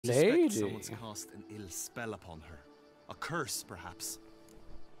Suspect someone's cast an ill spell upon her. A curse, perhaps.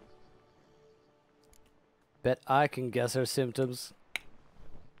 Bet I can guess her symptoms.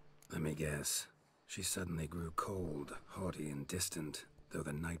 Let me guess. She suddenly grew cold, haughty, and distant, though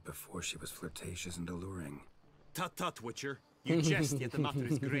the night before she was flirtatious and alluring. Tut tut, Witcher. You jest, yet the matter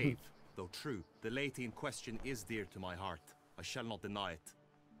is grave. Though true, the lady in question is dear to my heart. I shall not deny it.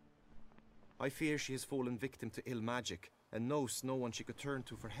 I fear she has fallen victim to ill magic, and knows no one she could turn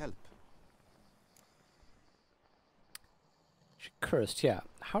to for help. She cursed, yeah.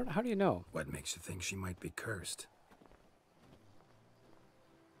 How do you know? What makes you think she might be cursed?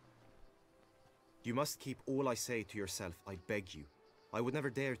 You must keep all I say to yourself, I beg you. I would never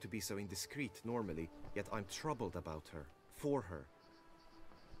dare to be so indiscreet normally, yet I'm troubled about her, for her.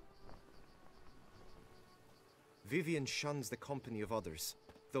 Vivian shuns the company of others.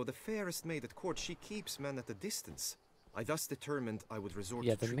 Though the fairest maid at court, she keeps men at a distance. I thus determined I would resort to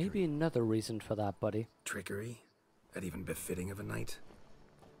trickery. Yeah, there may be another reason for that, buddy. Trickery? That even befitting of a knight?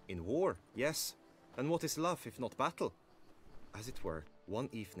 In war, yes. And what is love if not battle? As it were, one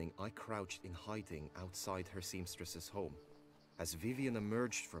evening I crouched in hiding outside her seamstress's home. As Vivian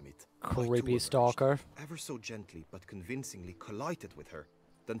emerged from it, creepy stalker, ever so gently but convincingly collided with her,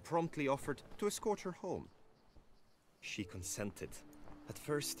 then promptly offered to escort her home. She consented. At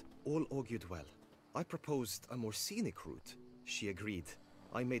first, all augured well. I proposed a more scenic route. She agreed.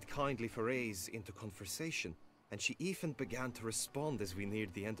 I made kindly forays into conversation, and she even began to respond as we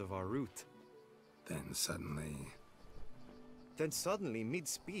neared the end of our route. Then suddenly,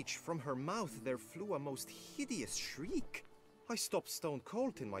 mid-speech, from her mouth there flew a most hideous shriek. I stopped stone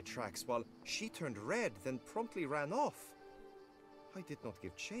cold in my tracks while she turned red, then promptly ran off. I did not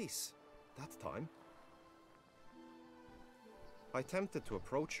give chase that time. I attempted to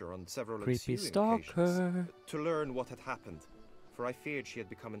approach her on several creepy ensuing stalker occasions to learn what had happened, for I feared she had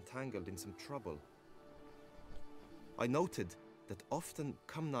become entangled in some trouble. I noted that often,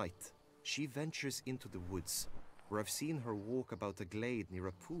 come night, she ventures into the woods, where I've seen her walk about a glade near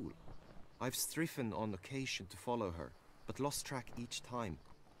a pool. I've striven on occasion to follow her, but lost track each time.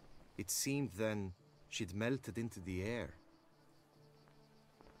 It seemed then she'd melted into the air.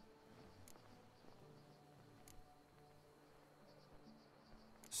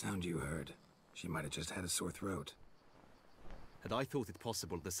 sound you heard. She might have just had a sore throat. Had I thought it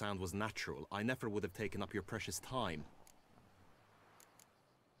possible the sound was natural, I never would have taken up your precious time.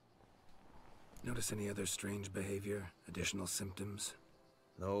 Notice any other strange behavior? Additional symptoms?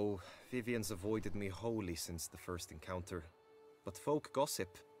 No, Vivian's avoided me wholly since the first encounter. But folk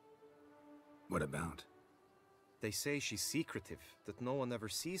gossip. What about? They say she's secretive, that no one ever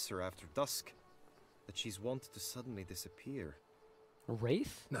sees her after dusk. That she's wont to suddenly disappear. A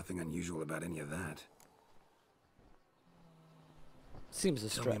wraith? Nothing unusual about any of that. Seems a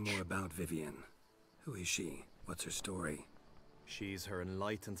stretch. Tell me more about Vivian. Who is she? What's her story? She's Her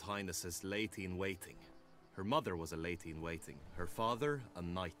Enlightened Highness's lady-in-waiting. Her mother was a lady-in-waiting. Her father, a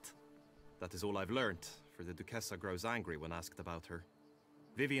knight. That is all I've learnt, for the Duchessa grows angry when asked about her.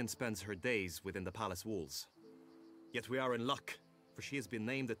 Vivian spends her days within the palace walls. Yet we are in luck, for she has been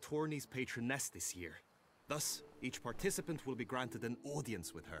named the tourney's patroness this year. Thus, each participant will be granted an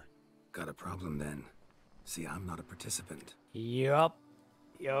audience with her. Got a problem then. See, I'm not a participant. Yup.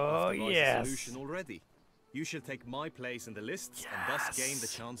 Oh, yes. Solution already. You shall take my place in the lists and thus gain the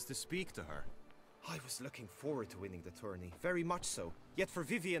chance to speak to her. I was looking forward to winning the tourney, very much so. Yet for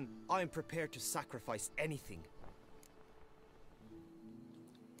Vivian, I am prepared to sacrifice anything.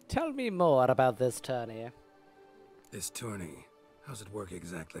 Tell me more about this tourney. This tourney, how's it work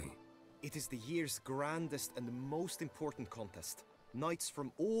exactly? It is the year's grandest and most important contest. Knights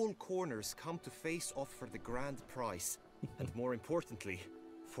from all corners come to face off for the grand prize. And more importantly,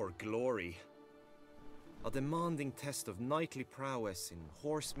 for glory. A demanding test of knightly prowess in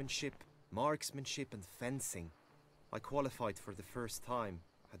horsemanship, marksmanship and fencing. I qualified for the first time,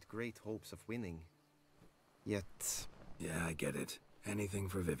 had great hopes of winning. Yet... Yeah, I get it. Anything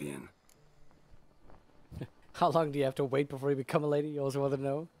for Vivian. How long do you have to wait before you become a lady? You also want to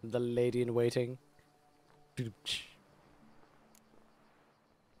know? The lady in waiting.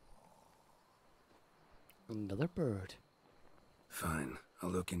 Another bird. Fine, I'll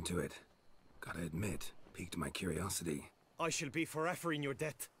look into it. Gotta admit, piqued my curiosity. I shall be forever in your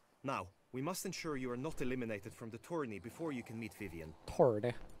debt. Now, we must ensure you are not eliminated from the tourney before you can meet Vivian.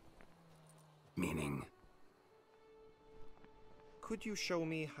 Tourney. Meaning? Could you show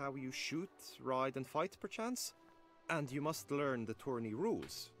me how you shoot, ride and fight, perchance? And you must learn the tourney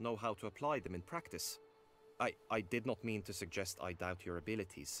rules, know how to apply them in practice. I did not mean to suggest I doubt your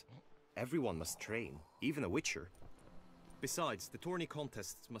abilities. Everyone must train, even a witcher. Besides, the tourney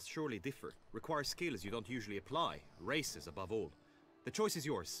contests must surely differ, require skills you don't usually apply, races above all. The choice is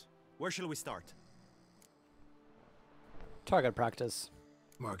yours. Where shall we start? Target practice.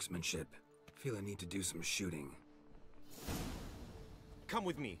 Marksmanship. Feel I need to do some shooting. Come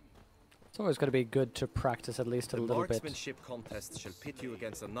with me. It's always going to be good to practice at least a The little bit. marksmanship contest shall pit you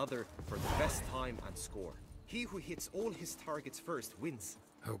against another for the best time and score. He who hits all his targets first wins.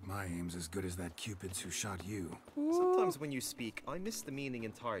 Hope my aim's as good as that Cupid's who shot you. Sometimes when you speak, I miss the meaning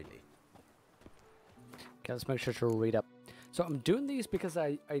entirely. Okay, let's make sure to read up. So I'm doing these because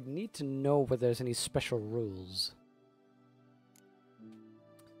I need to know whether there's any special rules.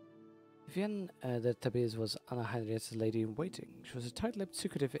 Vivienne de Tabiz was Anna Henriette's lady in waiting. She was a tight-lipped,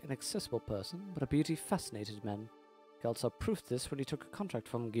 secretive, inaccessible person, but her beauty fascinated men. Galt saw proof of this when he took a contract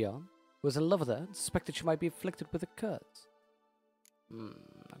from Guillaume, who was in love with her and suspected she might be afflicted with a curse.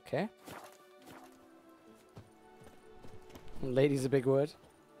 Okay. Lady's a big word.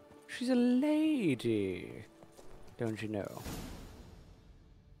 She's a lady, don't you know?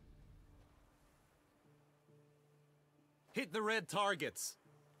 Hit the red targets!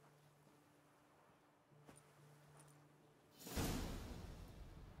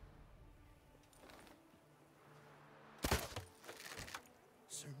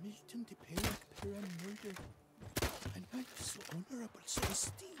 Sir Milton de Peyrac Piran murdered. A knight so honorable, so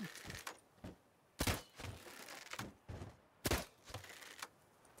esteemed.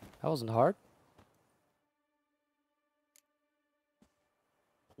 That wasn't hard.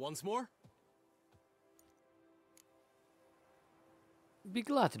 Once more? Be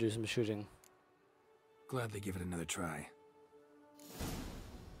glad to do some shooting. Gladly give it another try.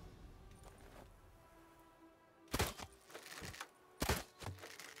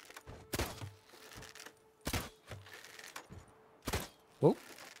 Oh.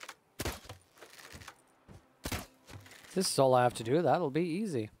 This is all I have to do. That'll be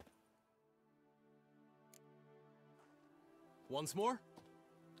easy. Once more?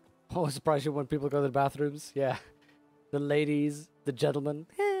 Oh, I'm surprised you want people to go to the bathrooms. Yeah. The ladies, the gentlemen.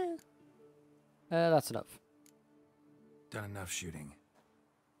 That's enough. Done enough shooting.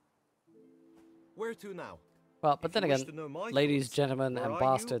 Where to now? Well, but If then you wish again, to know my ladies, thoughts, gentlemen, were and I you,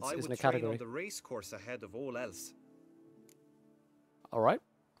 bastards I isn't would a train category. on the race course ahead of all else. Alright.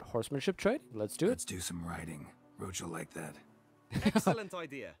 Horsemanship trade. Let's do it. Let's do some riding. Roach will like that. Excellent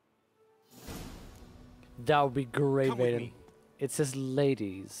idea. That would be great, Come with Vaden. me. It says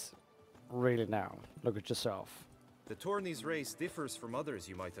ladies. Really now. Look at yourself. The tourney's race differs from others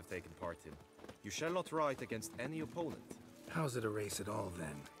you might have taken part in. You shall not ride against any opponent. How's it a race at all,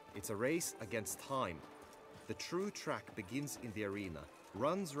 then? It's a race against time. The true track begins in the arena,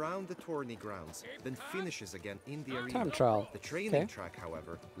 runs round the tourney grounds, then finishes again in the arena. Time trial. The training Okay. track,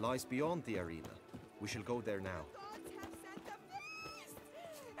 however, lies beyond the arena. We shall go there now. God have sent the beast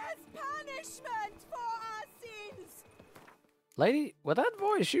as punishment for our sins. Lady, with that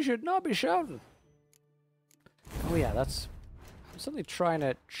voice, you should not be shouting. Oh yeah, that's... I'm suddenly trying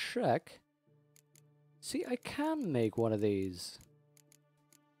to check. See, I can make one of these.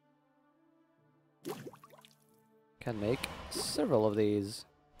 Can make several of these,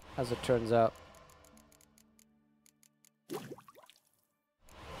 as it turns out.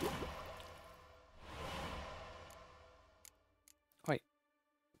 Wait,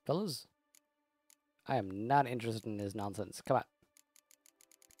 fellas? I am not interested in this nonsense. Come on.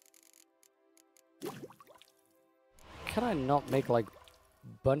 Can I not make, like,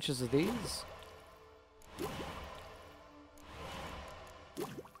 bunches of these? You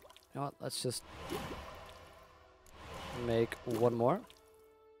know what, let's just make one more.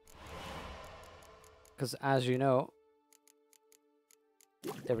 Because as you know...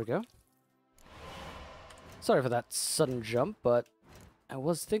 There we go. Sorry for that sudden jump, but I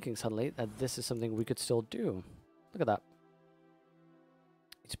was thinking suddenly that this is something we could still do. Look at that.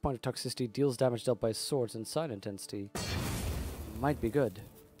 Each point of toxicity deals damage dealt by swords and side intensity. Might be good.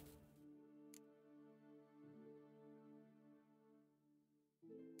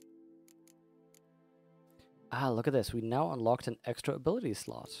 Ah, look at this. We now unlocked an extra ability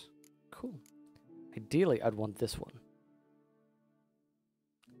slot. Cool. Ideally, I'd want this one.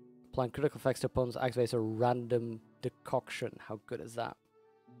 Applying critical effects to opponents activates a random decoction. How good is that?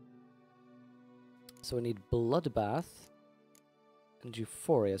 So we need Bloodbath and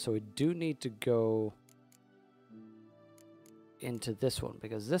Euphoria. So we do need to go into this one,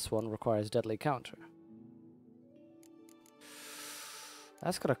 because this one requires Deadly Counter.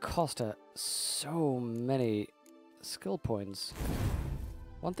 That's gonna cost so many skill points.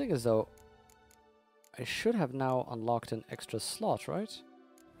 One thing is though, I should have now unlocked an extra slot, right?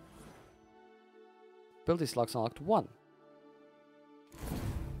 Ability slots unlocked 1.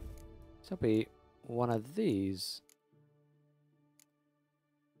 So it'll be one of these.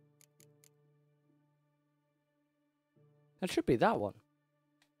 That should be that one.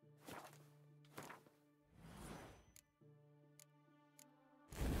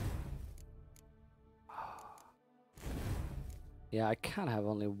 Yeah, I can't have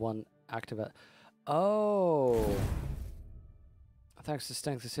only one active. Oh! Thanks to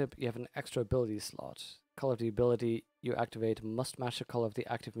Strength Sip, you have an extra ability slot. Color of the ability you activate must match the color of the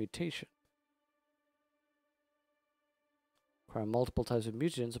active mutation. Require multiple types of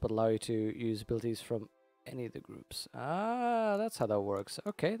mutagens, but allow you to use abilities from any of the groups. Ah, that's how that works.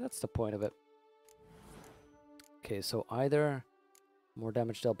 Okay, that's the point of it. Okay, so either more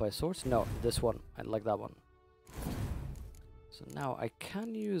damage dealt by swords. No, this one. I like that one. So now I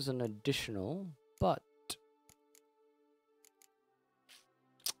can use an additional, but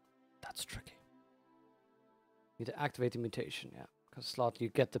that's tricky. Need to activate the mutation, yeah. Because slot you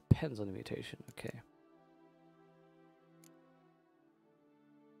get depends on the mutation. Okay.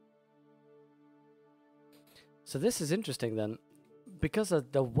 So this is interesting then. Because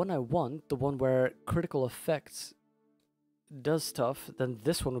of the one I want, the one where critical effects does stuff, then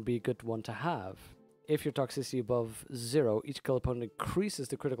this one would be a good one to have. If your toxicity above 0, each kill opponent increases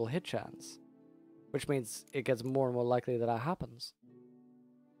the critical hit chance. Which means it gets more and more likely that that happens.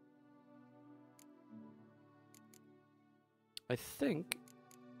 I think...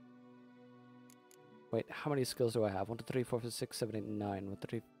 Wait, how many skills do I have? 1, 2, 3, 4, 5, 6, 7, 8, 9. 1, 2,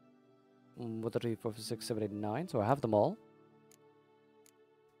 3, 1, 2, 3, 4, 5, 6, 7, 8, 9. So I have them all.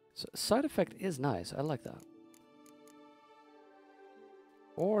 So side effect is nice. I like that.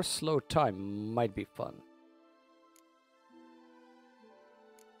 Or slow time might be fun.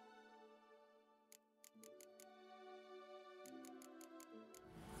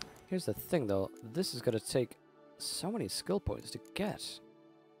 Here's the thing though, this is gonna take so many skill points to get.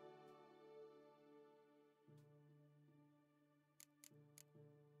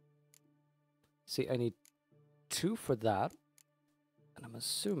 See, I need 2 for that, and I'm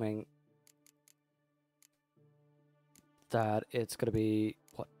assuming that it's gonna be,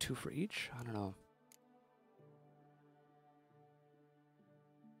 what, 2 for each? I don't know.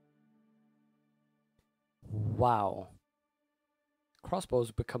 Wow.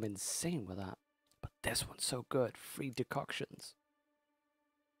 Crossbows become insane with that. But this one's so good. Free decoctions.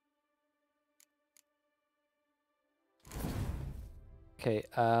 Okay,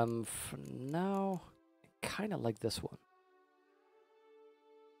 for now, I kind of like this one.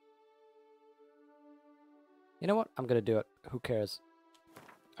 You know what? I'm gonna do it. Who cares?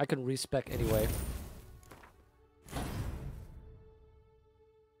 I can respec anyway.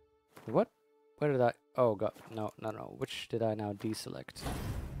 What? Where did I... Oh god, no. Which did I now deselect?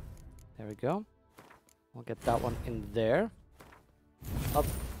 There we go. We'll get that one in there.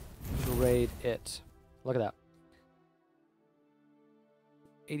 Upgrade it. Look at that.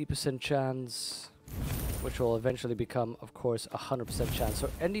 80% chance, which will eventually become, of course, 100% chance. So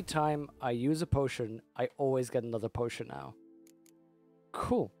anytime I use a potion, I always get another potion now.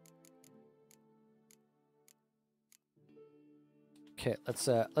 Cool. Okay, let's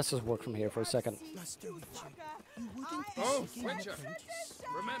just work from here for a second. Oh, Witcher!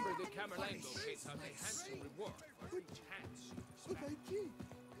 Remember the Camerlengo pays out a handsome reward for each hatch. But I did.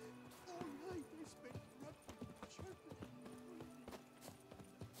 All night I spent running, chirping.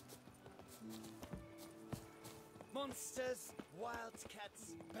 Monsters,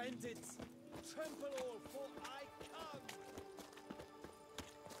 wildcats, bandits, trample all, for I come!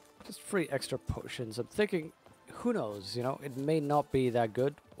 Just free extra potions. I'm thinking, who knows, you know, it may not be that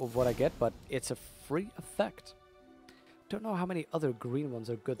good of what I get, but it's a free effect. Don't know how many other green ones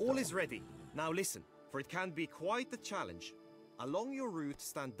are good All though. is ready. Now listen, for it can be quite the challenge. Along your route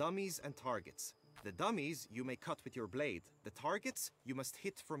stand dummies and targets. The dummies you may cut with your blade. The targets you must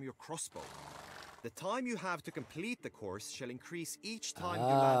hit from your crossbow. The time you have to complete the course shall increase each time you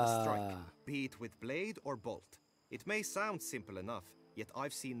land a strike, be it with blade or bolt. It may sound simple enough, yet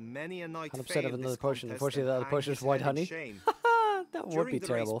I've seen many a knight 100% fail of another this potion. contest Unfortunately, the and other potion hang is his white head in honey. shame. That would During be the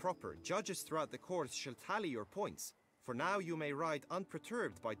terrible. race proper, judges throughout the course shall tally your points. For now you may ride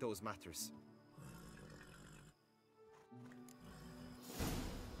unperturbed by those matters.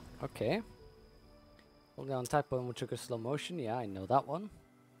 Okay. Hold down type button will trigger slow motion. Yeah, I know that one.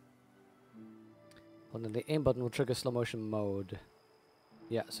 Holding the aim button will trigger slow motion mode.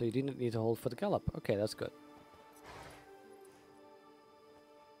 Yeah, so you didn't need to hold for the gallop. Okay, that's good.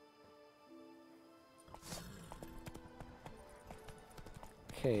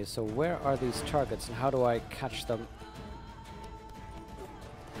 Okay, so where are these targets and how do I catch them?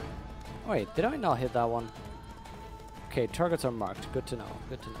 Wait, did I not hit that one? Okay, targets are marked. Good to know.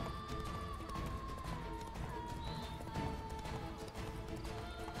 Good to know.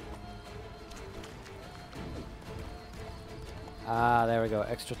 Ah, there we go.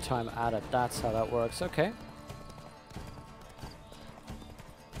 Extra time added. That's how that works. Okay.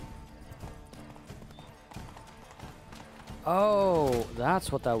 Oh,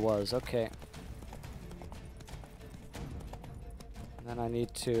 that's what that was. Okay. And then I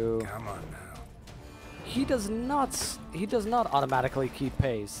need to... Come on now. He does not automatically keep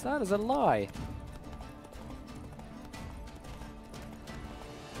pace. That is a lie.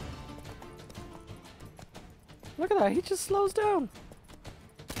 Look at that, he just slows down.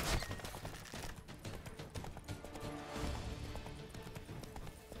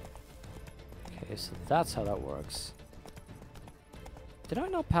 Okay, so that's how that works. Did I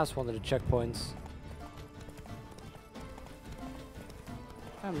not pass one of the checkpoints?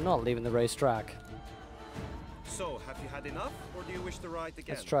 I'm not leaving the racetrack. So, have you had enough, or do you wish to ride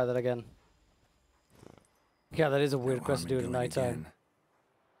again? Let's try that again. Yeah, that is a weird No quest to do harm at in doing it nighttime. again.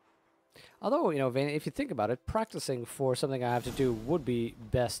 Although, you know, Vane, if you think about it, practicing for something I have to do would be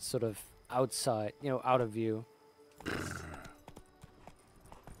best sort of outside, you know, out of view.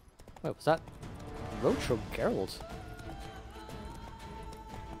 Wait, was that Roach or Geralt?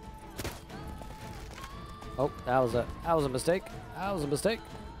 Oh, that was a mistake. That was a mistake.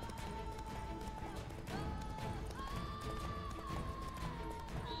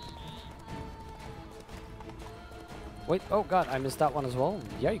 Wait, oh god, I missed that one as well.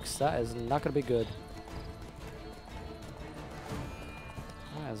 Yikes, that is not gonna be good.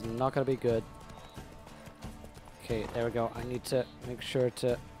 That is not gonna be good. Okay, there we go. I need to make sure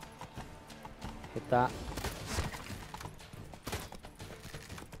to hit that.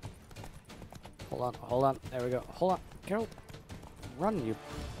 Hold on, there we go. Hold on, Carol. Run, you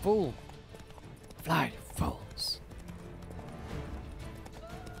fool. Fly, fools.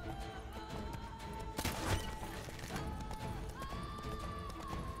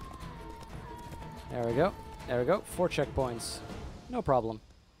 There we go. There we go. 4 checkpoints. No problem.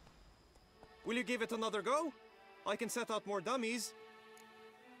 Will you give it another go? I can set out more dummies.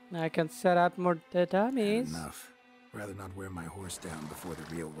 I can set out more dummies. Enough. Rather not wear my horse down before the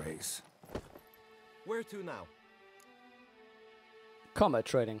real race. Where to now? Combat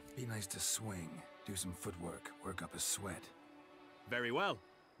training. Be nice to swing, do some footwork, work up a sweat. Very well.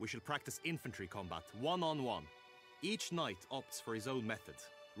 We shall practice infantry combat, one-on-one. Each knight opts for his own method.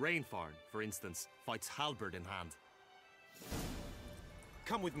 Rainfarn, for instance, fights halberd in hand.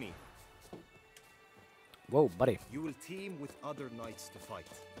 Come with me. Whoa, buddy. You will team with other knights to fight.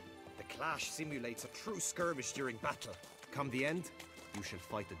 The clash simulates a true skirmish during battle. Come the end, you shall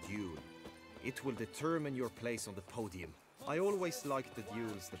fight a duel. It will determine your place on the podium. I always liked the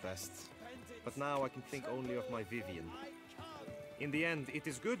duels the best, but now I can think only of my Vivian. In the end, it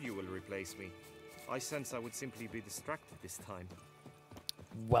is good you will replace me. I sense I would simply be distracted this time.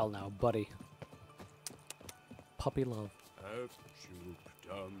 Well now, buddy. Puppy love. The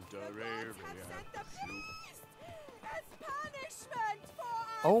gods have sent the beast as punishment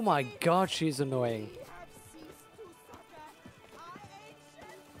for our Oh my sins. god, she's annoying. We have ceased to succor our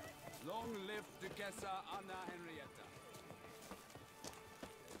ancient Long live Duchessa Anna Henrietta.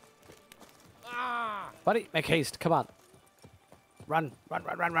 Buddy, make haste. Come on. Run, run,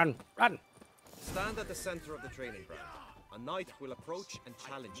 run, run, run, run. Stand at the center of the training ground. A knight will approach and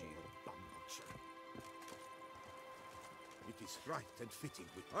challenge you. It is right and fitting.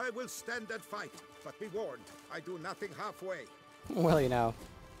 I will stand and fight, but be warned, I do nothing halfway. Well, you know.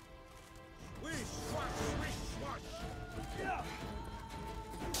 Wish, wash, wish, wash.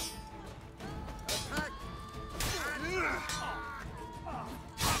 Attack!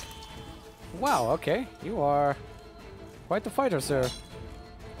 Wow, okay. You are quite the fighter, sir.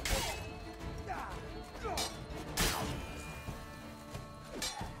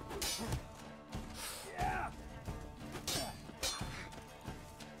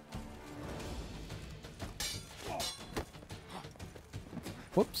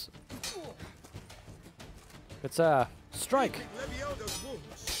 Whoops. It's a strike. Leviosa's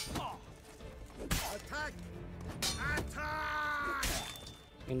wounds. Attack! Attack!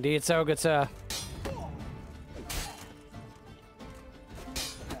 Indeed so, good sir.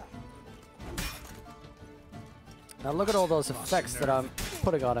 Now look at all those effects that I'm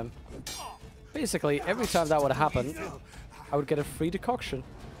putting on him. Basically, every time that would happen, I would get a free decoction.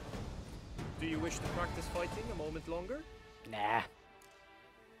 Do you wish to practice fighting a moment longer? Nah.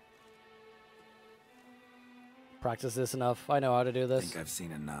 Practice this enough. I know how to do I this. think I've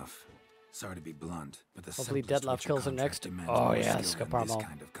seen enough. Sorry to be blunt, but the Hopefully simplest Deadlock witcher kills him contract next. demands Oh, more yes, skill than this Caparmo.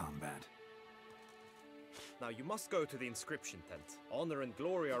 kind of combat. Now you must go to the inscription tent. Honor and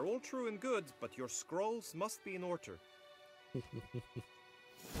glory are all true and good, but your scrolls must be in order.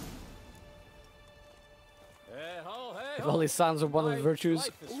 If only sounds of one of the virtues.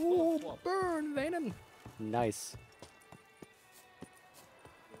 life is full Ooh, of trouble. burn, Vanen. Nice.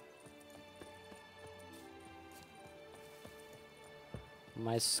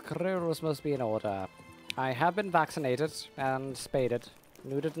 My screws must be in order. I have been vaccinated and spaded.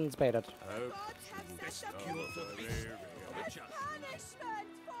 Neutered and spaded. God have set the beast as punishment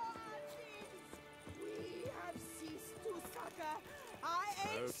for our sins. We have ceased to succor our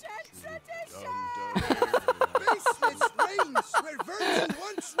ancient tradition. Baseless reigns where virtue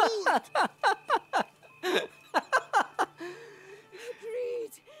once ruled!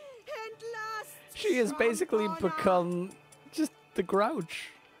 Greed and lust. She has basically trump on become just the Grouch.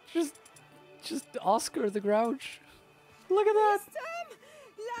 Just Oscar the Grouch. Look at that. wisdom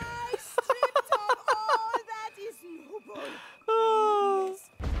lies stripped of all that is noble. Oh.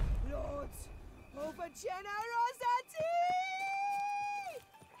 Lords over generosity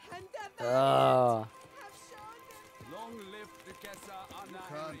and the Oh. have shown them. Long live the Kessa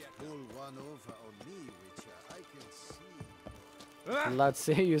Can't pull one over on me, Witcher. I can see. Let's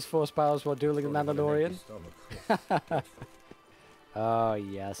see. Use force powers while dueling the Mandalorian. Oh,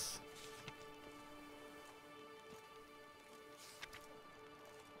 yes.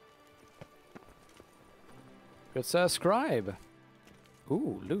 Good sir, scribe.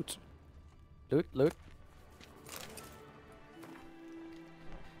 Ooh, loot. Loot, loot.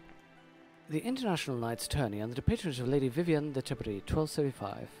 The International Knights Tourney under the patronage of Lady Vivienne de Tippery,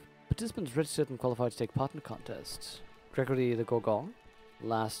 1275. Participants registered and qualified to take part in the contest. Gregory the Gorgon.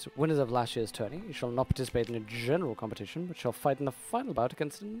 Winners of last year's tourney shall not participate in a general competition, but shall fight in the final bout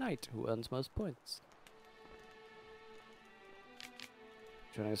against the knight who earns most points.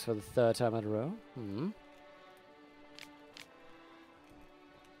 Joining us for the third time in a row.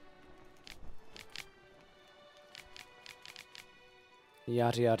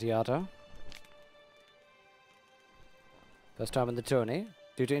 Yada yada yada. First time in the tourney.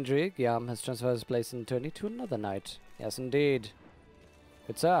 Due to injury, Guillaume has transferred his place in the tourney to another knight. Yes, indeed.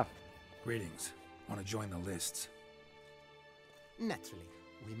 Good sir. Greetings. Want to join the lists? Naturally,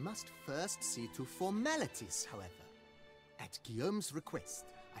 we must first see to formalities, however. At Guillaume's request,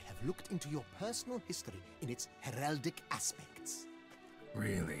 I have looked into your personal history in its heraldic aspects.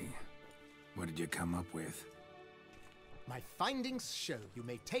 Really? What did you come up with? My findings show you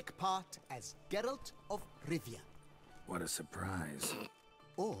may take part as Geralt of Rivia, What a surprise.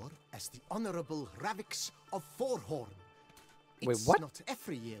 or as the Honorable Ravix of Forhorn. Wait, It's what? not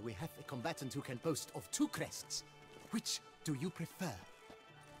every year we have a combatant who can boast of two crests. Which do you prefer?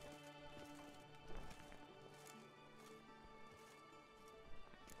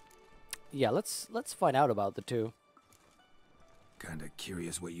 Yeah, let's find out about the two. Kinda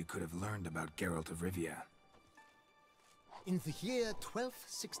curious what you could have learned about Geralt of Rivia. In the year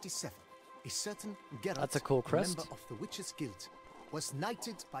 1267, a certain Geralt, That's a cool crest. member of the Witches' Guild, was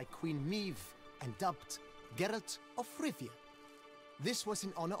knighted by Queen Meve and dubbed Geralt of Rivia. This was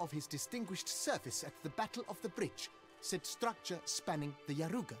in honor of his distinguished service at the Battle of the Bridge, said structure spanning the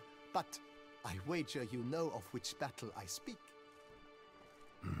Yaruga. But I wager you know of which battle I speak.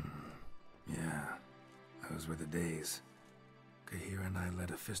 Yeah, those were the days. Kahir and I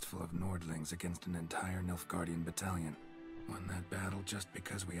led a fistful of Nordlings against an entire Nilfgaardian battalion. Won that battle just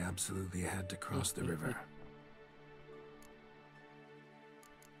because we absolutely had to cross the river.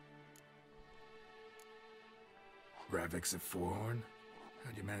 Ravix of Forhorn?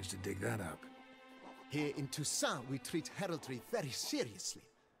 How'd you manage to dig that up? Here in Toussaint, we treat heraldry very seriously.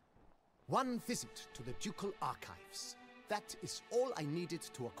 One visit to the Ducal Archives. That is all I needed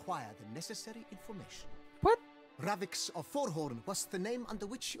to acquire the necessary information. What? Ravix of Forhorn was the name under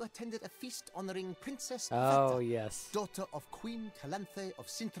which you attended a feast honoring Princess Oh, Veta, yes. daughter of Queen Calanthe of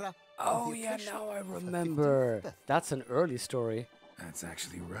Sintra. Oh, on the yeah, occasion now I of her 15th remember. birthday. That's an early story. That's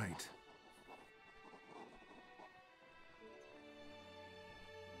actually right.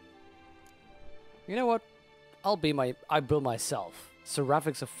 You know what? I build myself.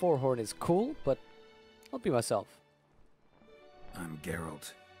 Seraphics of Forhorn is cool, but I'll be myself. I'm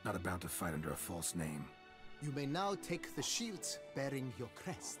Geralt, not about to fight under a false name. You may now take the shield bearing your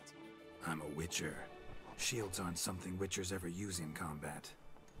crest. I'm a Witcher. Shields aren't something Witchers ever use in combat.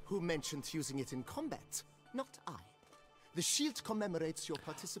 Who mentioned using it in combat? Not I. The shield commemorates your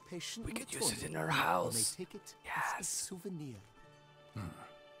participation We in the could use it tournament. in our You house. may take it as Yes. a souvenir.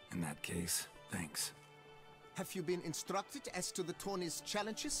 In that case, thanks. Have you been instructed as to the tourney's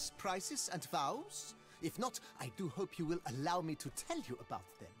challenges, prizes, and vows? If not, I do hope you will allow me to tell you about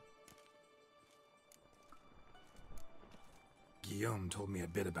them. Guillaume told me a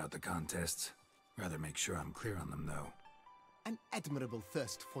bit about the contests. Rather make sure I'm clear on them, though. An admirable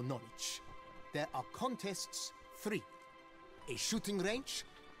thirst for knowledge. there are contests 3. A shooting range,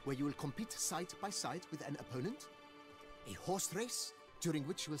 where you will compete side by side with an opponent. A horse race, during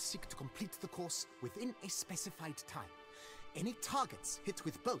which you will seek to complete the course within a specified time. Any targets hit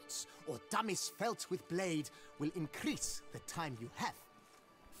with bolts or dummies felt with blade will increase the time you have.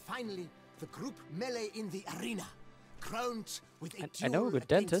 Finally, the group melee in the arena, crowned with a I know a duel good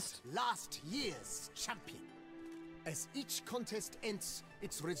against dentist. last year's champion. As each contest ends,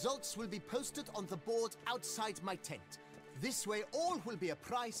 its results will be posted on the board outside my tent. This way all will be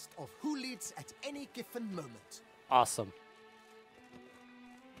apprised of who leads at any given moment. Awesome.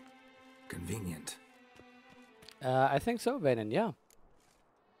 Convenient. I think so, Vanen, yeah.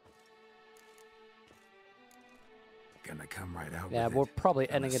 Gonna come right out Yeah, with we're it. probably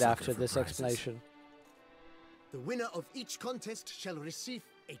I'm a ending it sucker after for this prizes. explanation. The winner of each contest shall receive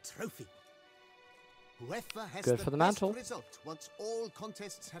a trophy. Whoever has Good the for the best mantle. result once all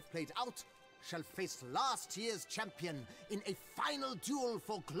contests have played out shall face last year's champion in a final duel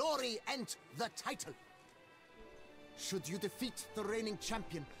for glory and the title. Should you defeat the reigning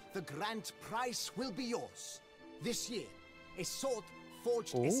champion, the grand prize will be yours. This year, a sword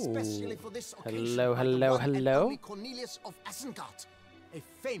forged especially for this occasion Hello, by the hello, one and hello. only Cornelius of Isengard, a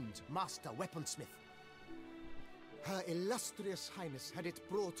famed master weaponsmith. Her illustrious highness had it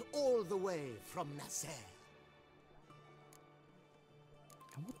brought all the way from Nazaire.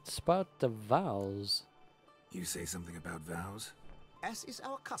 What's about the vows? You say something about vows? As is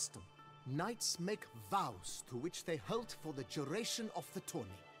our custom, knights make vows to which they hold for the duration of the tourney.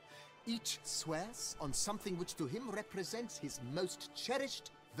 Each swears on something which to him represents his most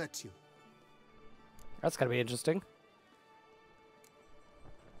cherished virtue. That's gonna be interesting.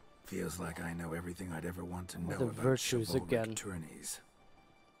 Feels like I know everything I'd ever want to know the about virtues chivalric again. tourneys.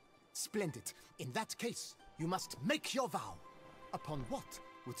 Splendid. In that case, you must make your vow. Upon what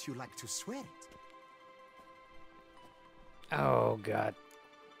would you like to swear it? Oh, God.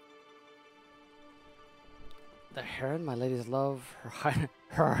 The Heron, my lady's love,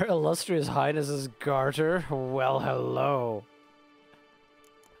 her illustrious highness's garter. Well, hello.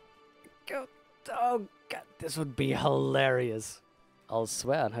 Oh, God, this would be hilarious. I'll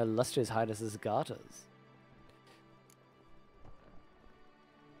swear on her illustrious highness's garters.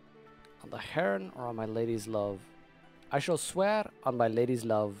 On the Heron or on my lady's love? I shall swear on my lady's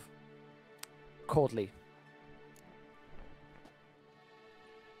love. Coldly.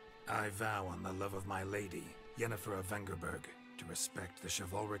 I vow on the love of my lady, Yennefer of Vengerberg, to respect the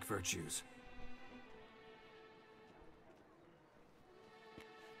chivalric virtues.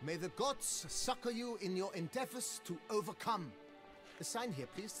 May the gods succor you in your endeavors to overcome. Sign here,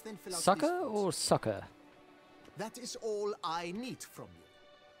 please, then fill out Sucker these forms. or sucker? That is all I need from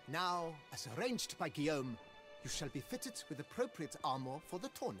you. Now, as arranged by Guillaume, you shall be fitted with appropriate armor for the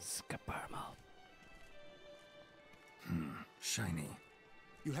tourney. Skaparmal. Shiny.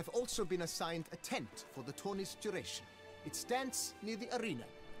 You have also been assigned a tent for the tourney's duration. It stands near the arena.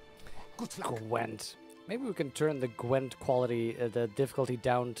 Good luck. Gwent. Maybe we can turn the Gwent quality, the difficulty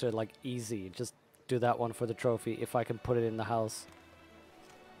down to like easy. Just do that one for the trophy if I can put it in the house.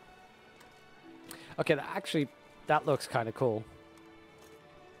 Okay, actually, that looks kind of cool.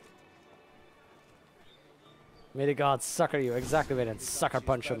 May the gods sucker you. Exactly, Vaden. Sucker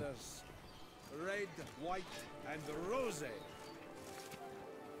punch him. Red, white, and rose.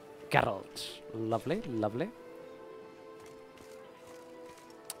 Geralt. Lovely, lovely.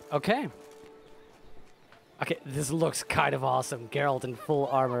 Okay. Okay, this looks kind of awesome. Geralt in full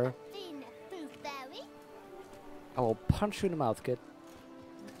armor. I will punch you in the mouth, kid.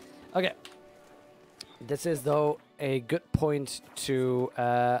 Okay. This is, though, a good point to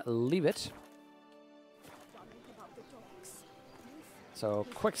leave it. So,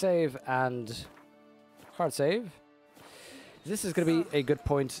 quick save and hard save. This is going to be a good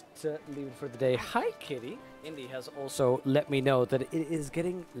point to leave it for the day. Hi, Kitty. Indy has also let me know that it is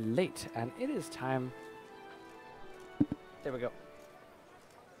getting late, and it is time... There we go.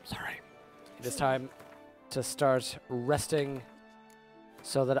 Sorry. It is time to start resting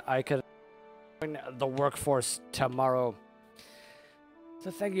so that I can join the workforce tomorrow. So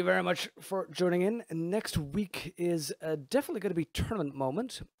thank you very much for joining in. Next week is definitely going to be tournament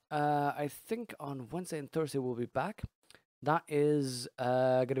moment. I think on Wednesday and Thursday we'll be back. That is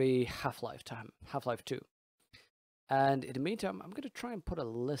going to be Half-Life time, Half-Life 2. And in the meantime, I'm going to try and put a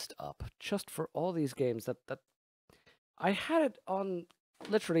list up just for all these games that I had it on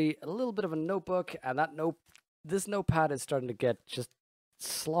literally a little bit of a notebook, and this notepad is starting to get just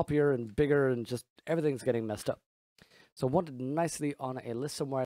sloppier and bigger, and just everything's getting messed up. So I want it nicely on a list somewhere.